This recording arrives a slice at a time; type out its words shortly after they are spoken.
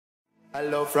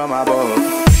Hello from above.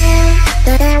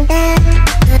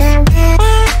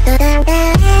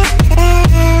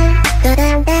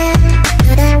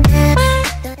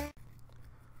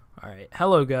 Alright,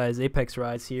 hello guys,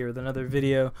 APEXRiSEYT here with another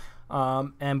video.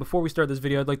 And before we start this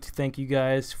video, I'd like to thank you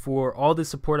guys for all the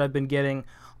support I've been getting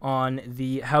on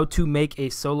the how to make a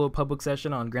solo public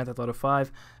session on Grand Theft Auto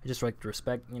 5. I just like to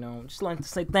respect, just like to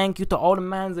say thank you to all the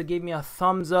mans that gave me a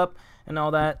thumbs up and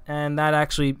all that, and that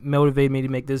actually motivated me to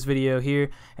make this video here.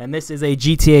 And this is a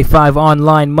GTA 5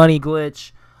 online money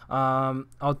glitch.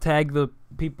 I'll tag the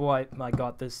people I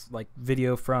got this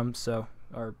video from,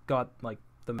 or got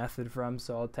the method from,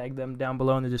 so I'll tag them down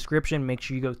below in the description. Make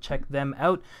sure you go check them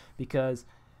out, because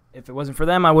if it wasn't for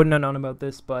them, I wouldn't have known about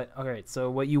this. But alright,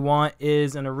 so what you want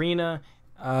is an arena.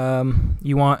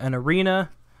 You want an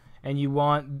arena, and you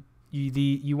want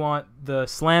the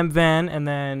slam van, and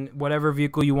then whatever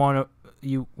vehicle you want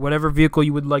to, whatever vehicle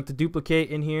you would like to duplicate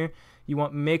in here. You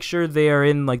want make sure they are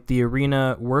in the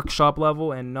arena workshop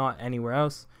level and not anywhere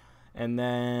else. And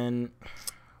then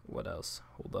what else?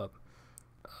 Hold up.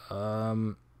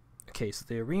 Okay, so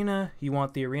the arena, you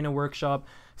want the arena workshop.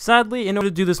 Sadly, in order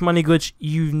to do this money glitch,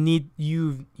 you need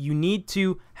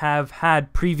to have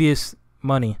had previous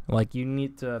money. You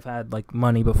need to have had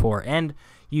money before, and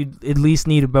you at least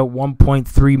need about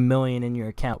 1.3 million in your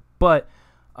account. But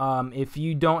if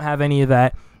you don't have any of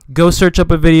that, go search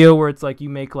up a video where it's you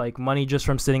make money just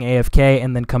from sitting AFK,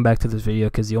 and then come back to this video,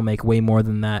 because you'll make way more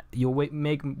than that. You'll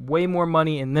make way more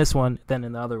money in this one than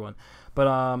in the other one.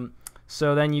 But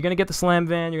so then you're gonna get the slam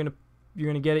van. You're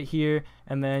gonna get it here,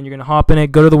 and then you're gonna hop in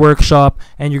it, go to the workshop,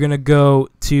 and you're gonna go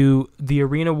to the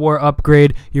arena war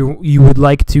upgrade. You would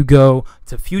like to go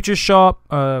to future shop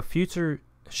or future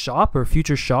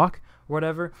shock,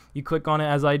 whatever. You click on it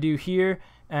as I do here,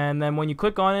 and then when you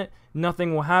click on it,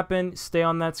 nothing will happen. Stay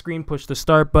on that screen, push the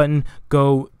start button,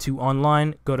 go to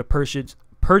online, go to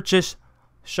purchase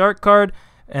shark card,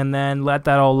 and then let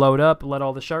that all load up. Let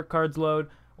all the shark cards load,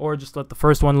 or just let the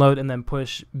first one load, and then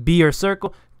push B or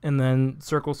circle, and then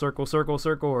circle, circle, circle,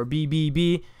 circle, or B, B,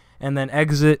 B, and then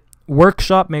exit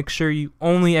workshop. Make sure you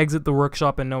only exit the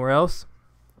workshop and nowhere else.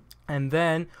 And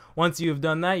then once you have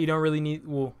done that, you don't really need,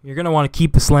 well, you're going to want to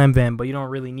keep the slam van, but you don't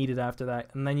really need it after that.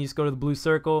 And then you just go to the blue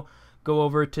circle, go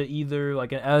over to either an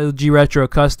LG Retro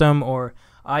Custom, or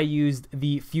I used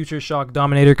the Future Shock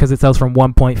Dominator because it sells from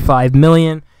 1.5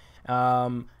 million.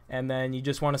 And then you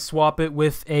just want to swap it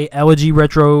with a LG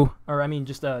Retro, or I mean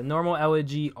just a normal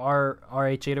LG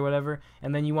RH8 or whatever.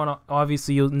 And then you want to,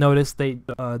 obviously you'll notice the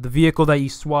vehicle that you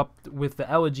swapped with the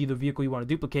LG, the vehicle you want to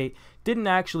duplicate, didn't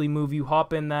actually move. You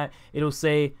hop in that, it'll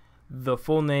say the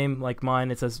full name, like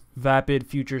mine, it says Vapid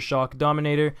Future Shock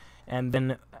Dominator. And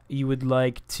then you would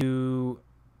like to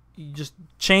just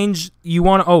change,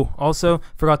 also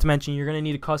forgot to mention, you're going to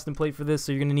need a custom plate for this.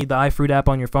 So you're going to need the iFruit app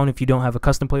on your phone if you don't have a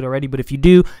custom plate already, but if you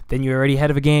do, then you're already ahead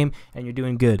of a game and you're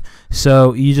doing good.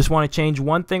 So you just want to change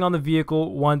one thing on the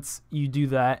vehicle once you do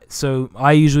that. So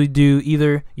I usually do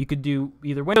you could do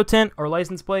either window tint or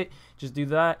license plate. Just do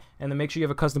that, and then make sure you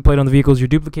have a custom plate on the vehicles you're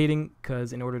duplicating,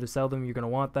 because in order to sell them, you're going to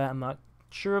want that. I'm not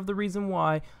sure of the reason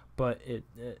why, but it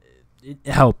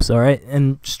helps. All right,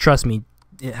 and just trust me,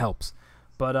 it helps.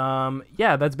 But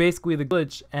yeah, that's basically the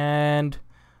glitch. And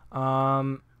yeah,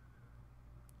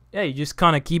 you just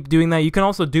kind of keep doing that. You can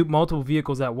also dupe multiple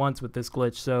vehicles at once with this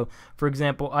glitch. So for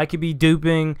example, I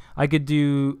could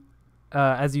do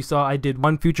as you saw, I did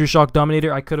one Future Shock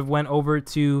Dominator. I could have went over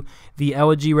to the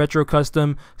LG Retro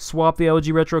Custom, swapped the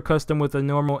LG Retro Custom with a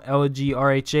normal LG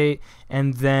RH8,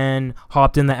 and then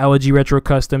hopped in the LG Retro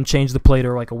Custom, changed the plate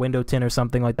or a window tint or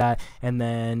something like that, and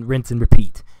then rinse and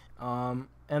repeat.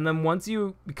 And then once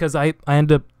because I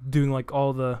end up doing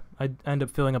I end up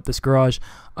filling up this garage.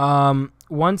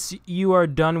 Once you are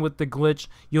done with the glitch,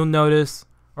 you'll notice,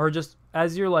 or just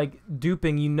as you're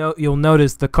duping, you'll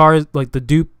notice the cars,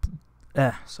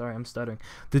 sorry, I'm stuttering.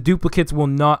 The duplicates will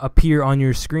not appear on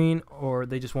your screen, or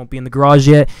they just won't be in the garage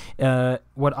yet.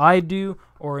 What I do,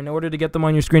 or in order to get them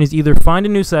on your screen, is either find a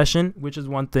new session, which is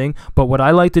one thing, but what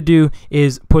I like to do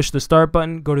is push the start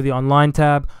button, go to the online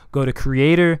tab, go to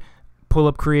creator, pull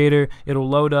up creator, it'll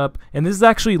load up. And this is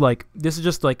actually this is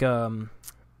just a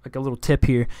little tip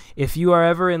here. If you are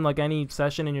ever in any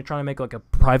session and you're trying to make a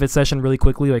private session really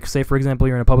quickly, say for example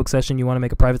you're in a public session, you want to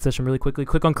make a private session really quickly,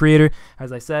 click on creator.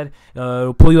 As I said,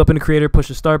 it'll pull you up into creator, push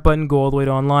the start button, go all the way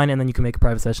to online, and then you can make a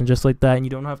private session just like that. And you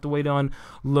don't have to wait on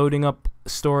loading up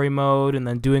story mode and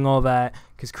then doing all that,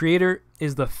 because creator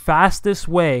is the fastest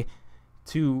way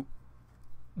to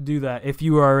do that if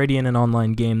you are already in an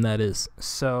online game, that is.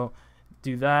 So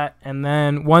do that, and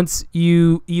then once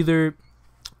you either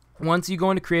once you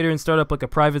go into Creator and start up like a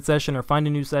private session or find a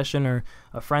new session or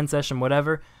a friend session,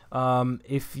 whatever,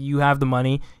 if you have the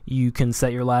money, you can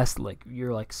set your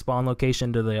your spawn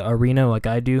location to the arena like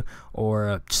I do,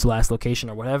 or just last location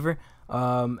or whatever.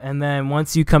 And then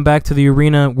once you come back to the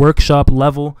arena workshop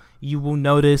level, you will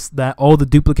notice that all the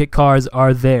duplicate cars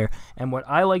are there. And what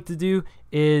I like to do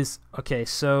is, okay,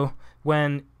 so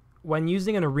when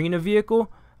using an arena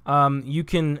vehicle, you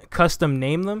can custom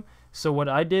name them. So what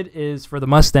I did is, for the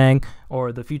Mustang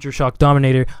or the Future Shock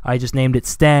Dominator, I just named it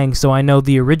Stang, so I know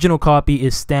the original copy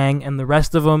is Stang and the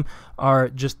rest of them are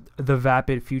just the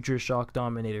Vapid Future Shock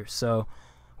Dominator. So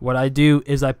what I do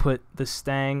is I put the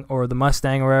Stang or the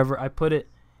Mustang or wherever, I put it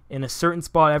in a certain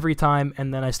spot every time,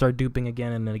 and then I start duping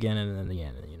again and again and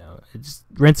again, you know, it's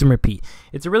rinse and repeat.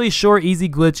 It's a really short, easy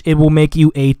glitch. It will make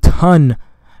you a ton,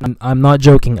 I'm not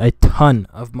joking, a ton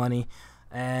of money.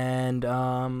 And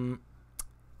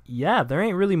yeah, there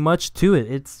ain't really much to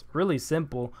it. It's really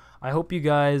simple. I hope you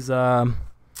guys are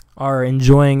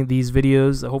enjoying these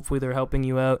videos. Hopefully they're helping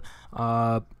you out.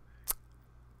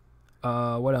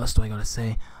 What else do I gotta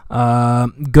say?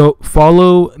 Go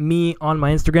follow me on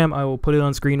my Instagram. I will put it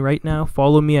on screen right now.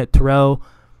 Follow me at Terrell,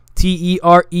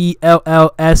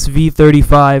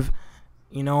 TERELLSV35.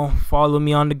 You know, follow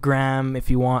me on the gram if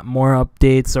you want more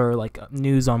updates or like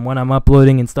news on when I'm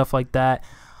uploading and stuff like that.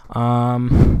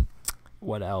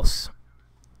 What else?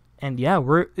 And yeah,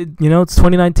 you know, it's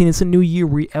 2019. It's a new year.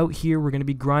 We're out here. We're gonna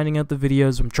be grinding out the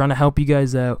videos. I'm trying to help you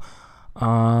guys out.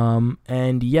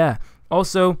 And yeah,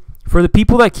 also for the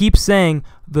people that keep saying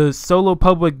the solo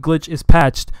public glitch is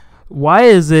patched, why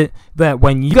is it that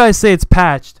when you guys say it's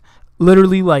patched,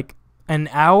 literally like an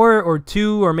hour or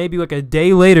two or maybe like a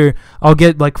day later, I'll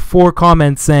get like 4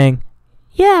 comments saying,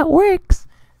 yeah, it works.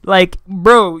 Like,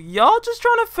 bro, y'all just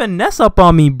trying to finesse up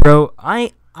on me, bro.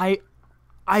 I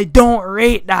don't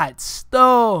rate that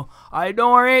still. I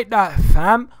don't rate that,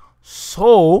 fam.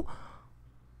 So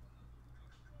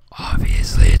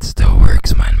obviously it still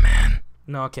works, man.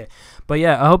 No, okay. But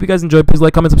yeah, I hope you guys enjoyed. Please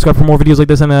like, comment, subscribe for more videos like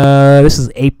this. And this is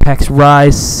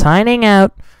APEXRiSEYT signing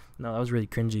out. No, that was really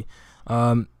cringy.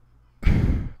 Tell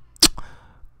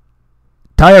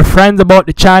your friends about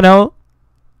the channel.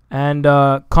 And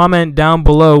comment down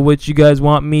below which you guys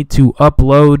want me to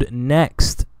upload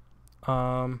next.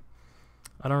 I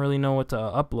don't really know what to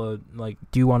upload. Like,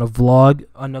 do you want to vlog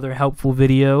another helpful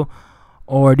video,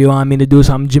 or do you want me to do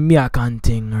some Jamaican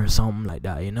thing or something like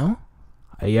that, you know?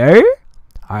 Yeah?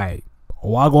 Alright,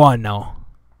 wagwan now.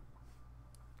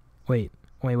 Wait,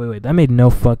 that made no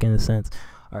fucking sense.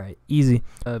 Alright, easy.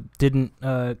 Didn't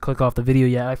click off the video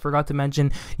yet. I forgot to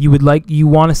mention, you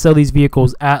want to sell these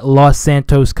vehicles at Los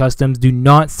Santos Customs. Do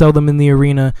not sell them in the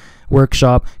arena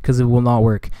workshop, because it will not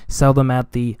work. Sell them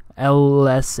at the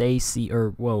LSAC,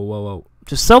 or whoa.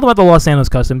 Just sell them at the Los Santos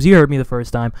Customs. You heard me the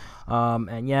first time.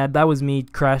 And yeah, that was me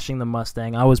crashing the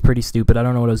Mustang. I was pretty stupid. I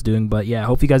don't know what I was doing, but yeah, I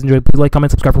hope you guys enjoyed. Please like, comment,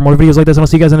 subscribe for more videos like this, and I'll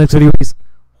see you guys in the next video. Peace.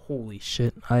 Holy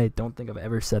shit, I don't think I've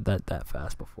ever said that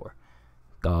fast before.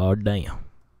 God damn.